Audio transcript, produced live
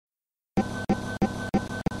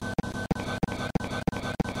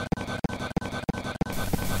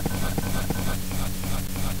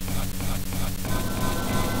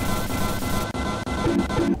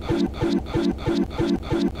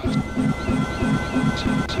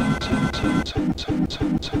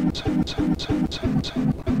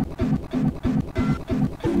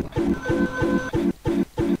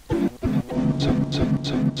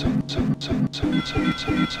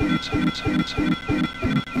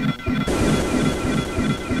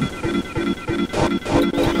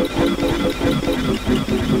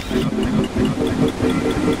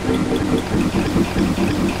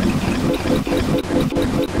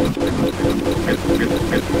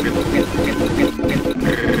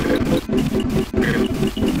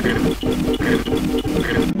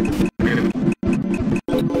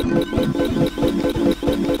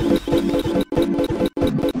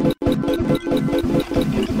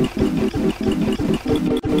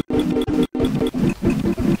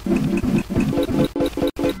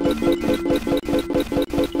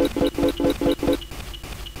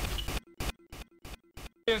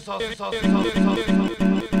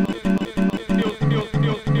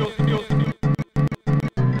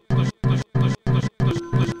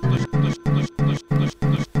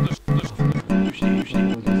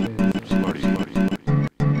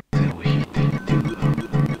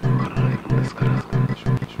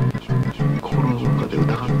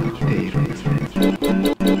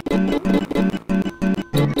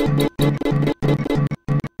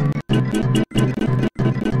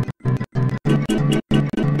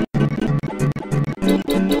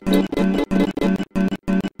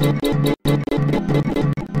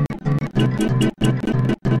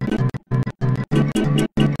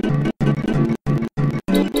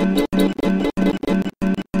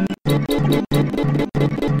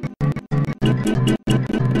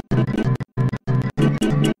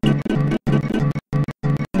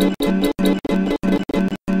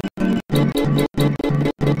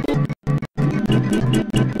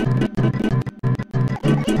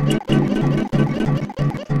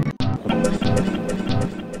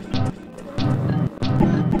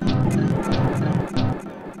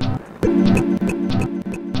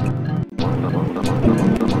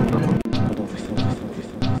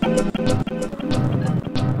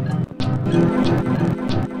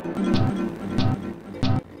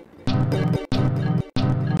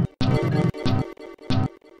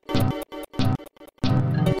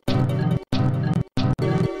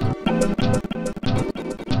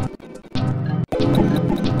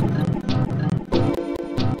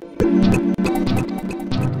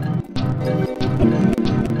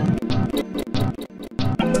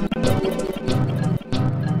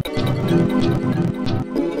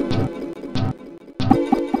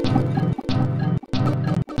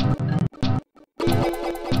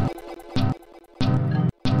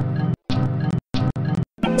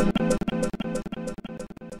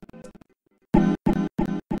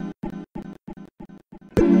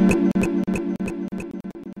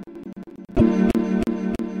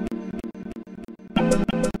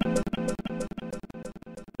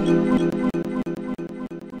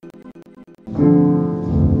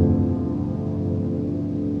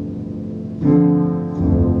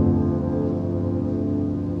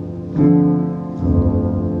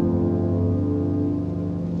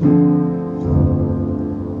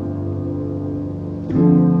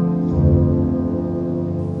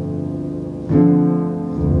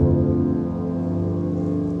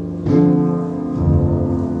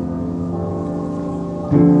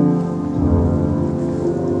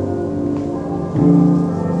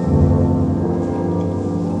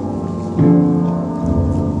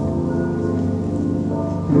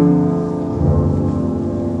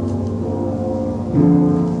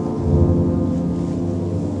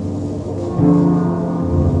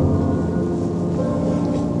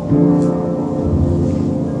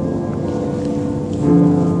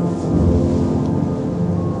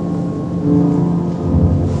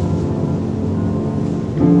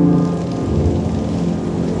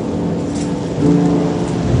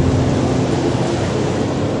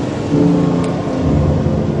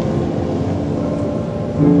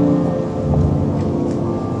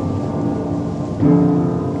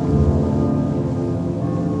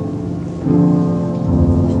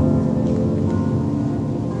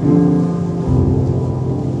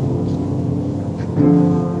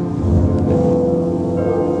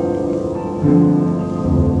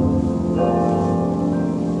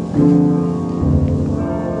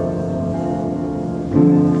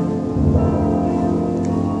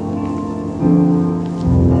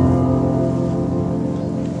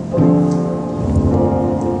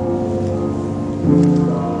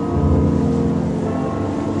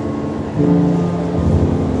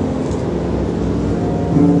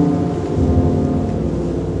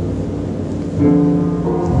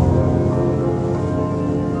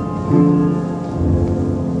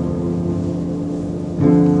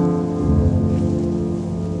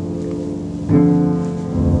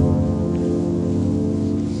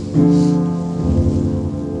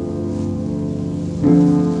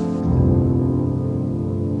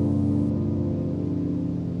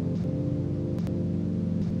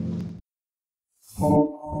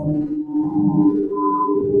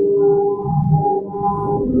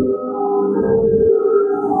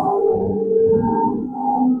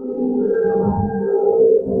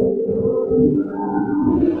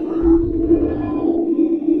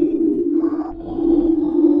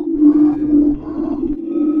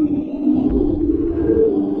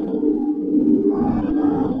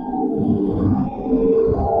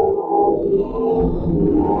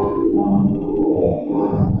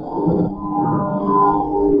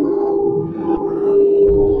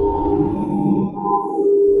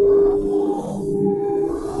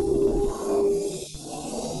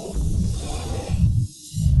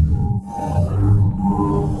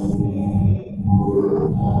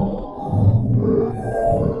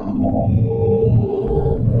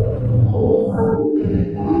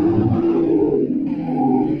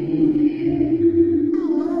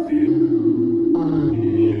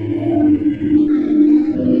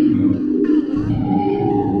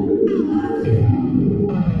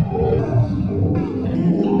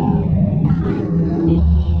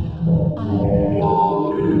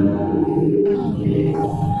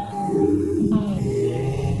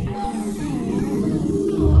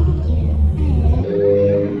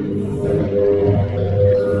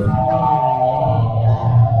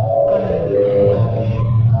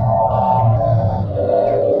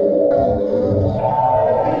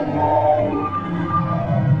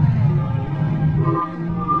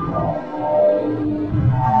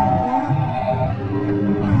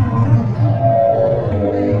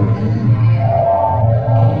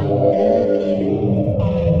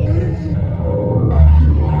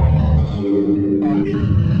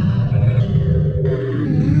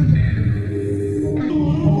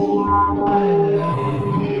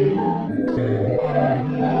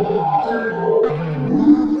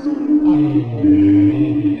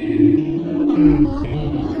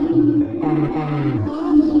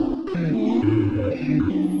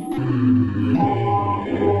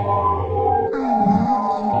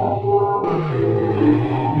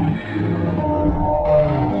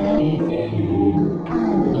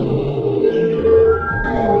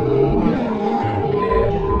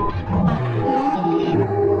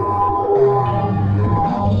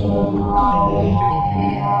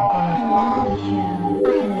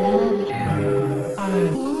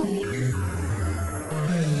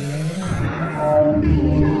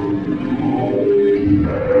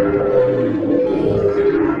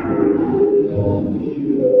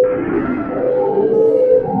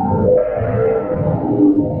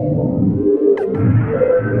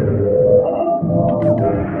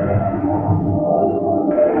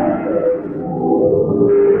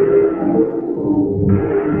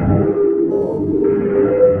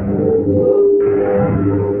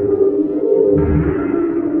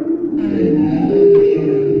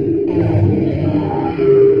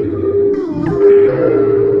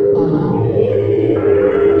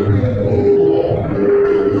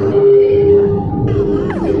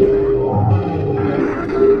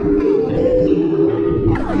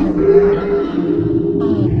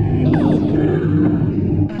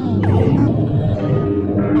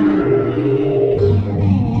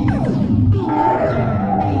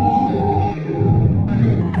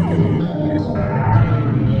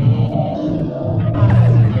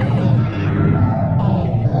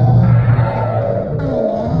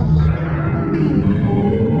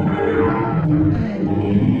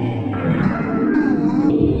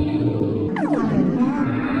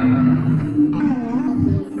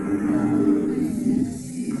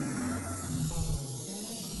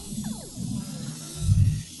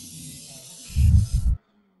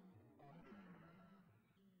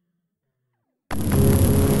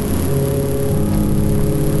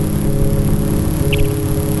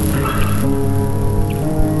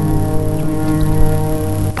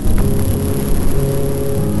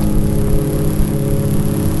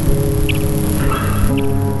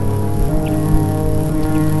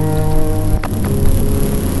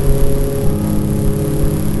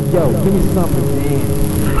Yo, give me something, man.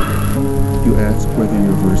 You ask whether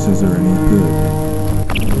your verses are any good.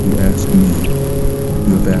 You ask me.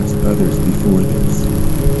 You have asked others before this.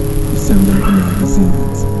 You send them to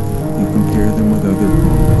magazines. You compare them with other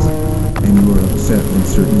poems. And you are upset when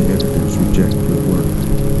certain editors reject your work.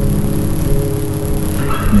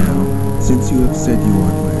 Now, since you have said you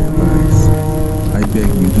want my advice, I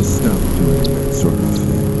beg you to stop doing that sort of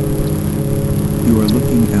thing. You are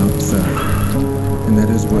looking outside. And that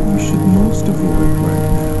is what you should most avoid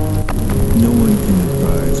right now. No one can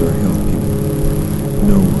advise or help you.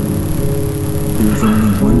 No one. There is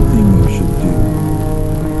only one thing you should do.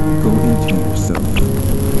 Go into yourself.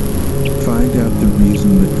 Find out the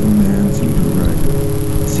reason that commands you to write.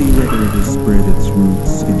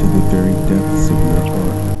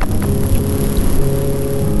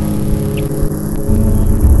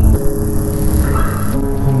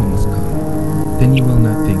 Then you will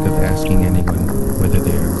not think of asking anyone whether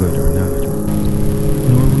they are good or not.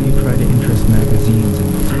 Nor will you try to interest magazines in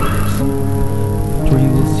these works, for you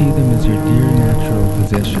will see them as your dear natural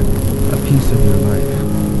possession, a piece of your life,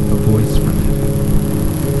 a voice from it.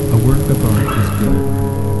 A work of art is good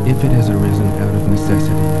if it has arisen out of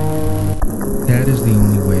necessity. That is the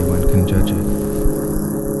only way one can judge it.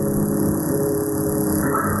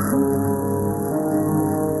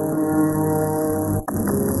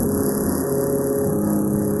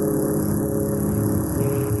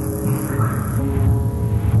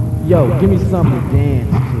 Yo, give me something to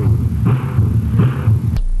dance to.